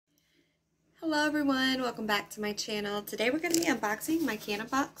Hello everyone, welcome back to my channel. Today we're going to be unboxing my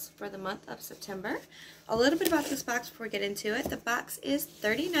Cannabox for the month of September. A little bit about this box before we get into it. The box is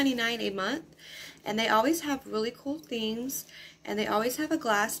 $30.99 a month and they always have really cool themes and they always have a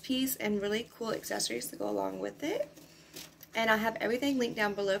glass piece and really cool accessories to go along with it. And I'll have everything linked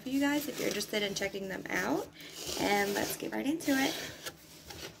down below for you guys if you're interested in checking them out. And let's get right into it.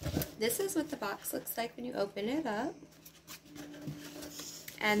 This is what the box looks like when you open it up.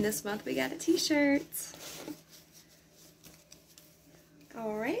 And this month we got a t-shirt.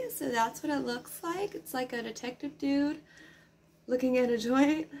 Alright, so that's what it looks like. It's like a detective dude looking at a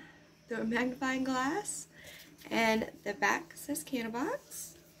joint through a magnifying glass. And the back says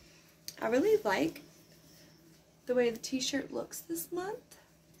Cannabox. I really like the way the t-shirt looks this month.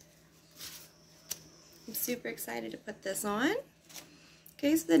 I'm super excited to put this on.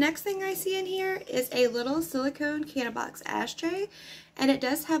 Okay, so the next thing I see in here is a little silicone Cannabox ashtray, and it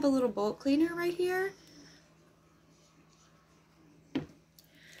does have a little bolt cleaner right here.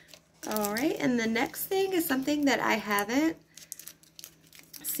 Alright, and the next thing is something that I haven't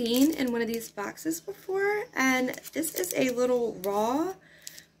seen in one of these boxes before, and this is a little raw,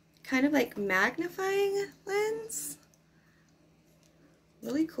 kind of like magnifying lens.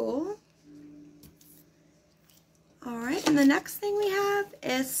 Really cool. Alright, and the next thing we have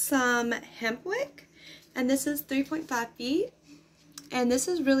is some hemp wick, and this is 3.5 feet, and this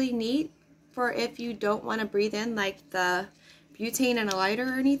is really neat for if you don't want to breathe in like the butane in a lighter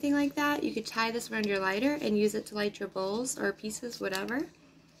or anything like that. You could tie this around your lighter and use it to light your bowls or pieces, whatever.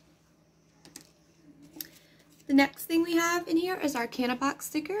 The next thing we have in here is our Cannabox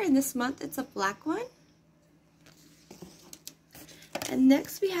sticker, and this month it's a black one. And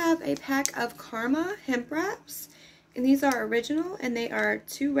next we have a pack of Karma hemp wraps. And these are original, and they are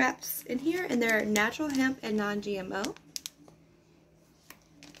 2 wraps in here, and they're natural hemp and non-GMO.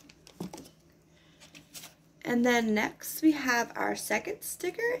 And then next we have our second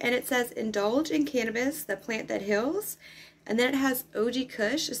sticker, and it says Indulge in Cannabis, the plant that heals. And then it has OG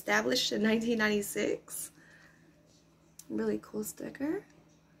Kush, established in 1996. Really cool sticker.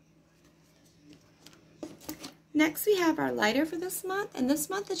 Next we have our lighter for this month, and this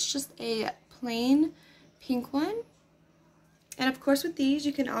month it's just a plain pink one. And of course with these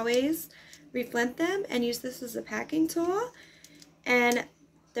you can always reflint them and use this as a packing tool, and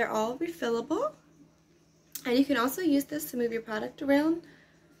they're all refillable, and you can also use this to move your product around.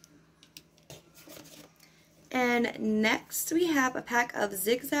 And next we have a pack of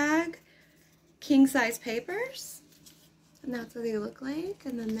zigzag king size papers, and that's what they look like,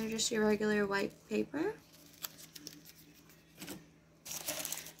 and then they're just your regular white paper.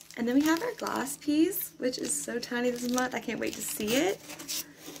 And then we have our glass piece, which is so tiny this month. I can't wait to see it.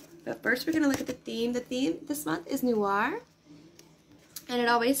 But first we're going to look at the theme. The theme this month is Noir. And it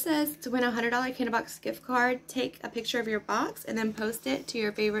always says to win a $100 Cannabox gift card, take a picture of your box and then post it to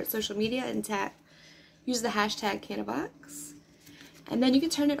your favorite social media and use the hashtag Cannabox. And then you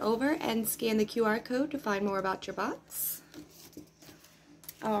can turn it over and scan the QR code to find more about your box.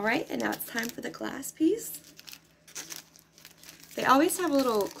 Alright, and now it's time for the glass piece. They always have a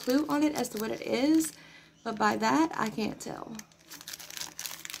little clue on it as to what it is, but by that, I can't tell.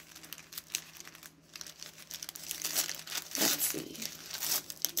 Let's see.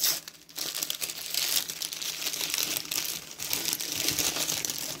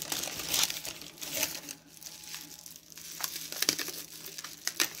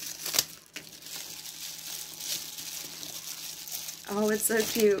 Oh, it's so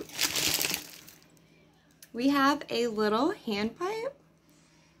cute. We have a little hand pipe.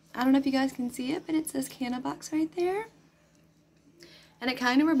 I don't know if you guys can see it, but it says Cannabox right there. And it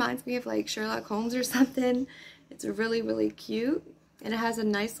kind of reminds me of like Sherlock Holmes or something. It's really, really cute. And it has a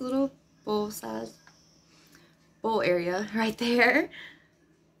nice little bowl area right there.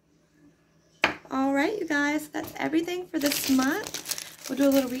 Alright, you guys, that's everything for this month. We'll do a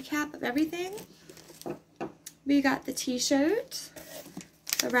little recap of everything. We got the t-shirt,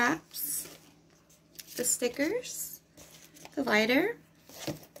 the wraps, the stickers, the lighter,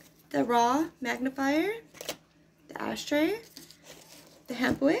 the raw magnifier, the ashtray, the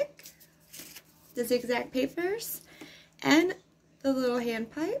hemp wick, the zigzag papers, and the little hand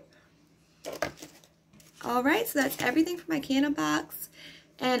pipe. Alright, so that's everything for my Cannabox,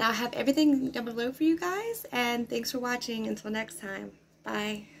 and I'll have everything down below for you guys, and thanks for watching. Until next time,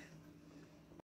 bye.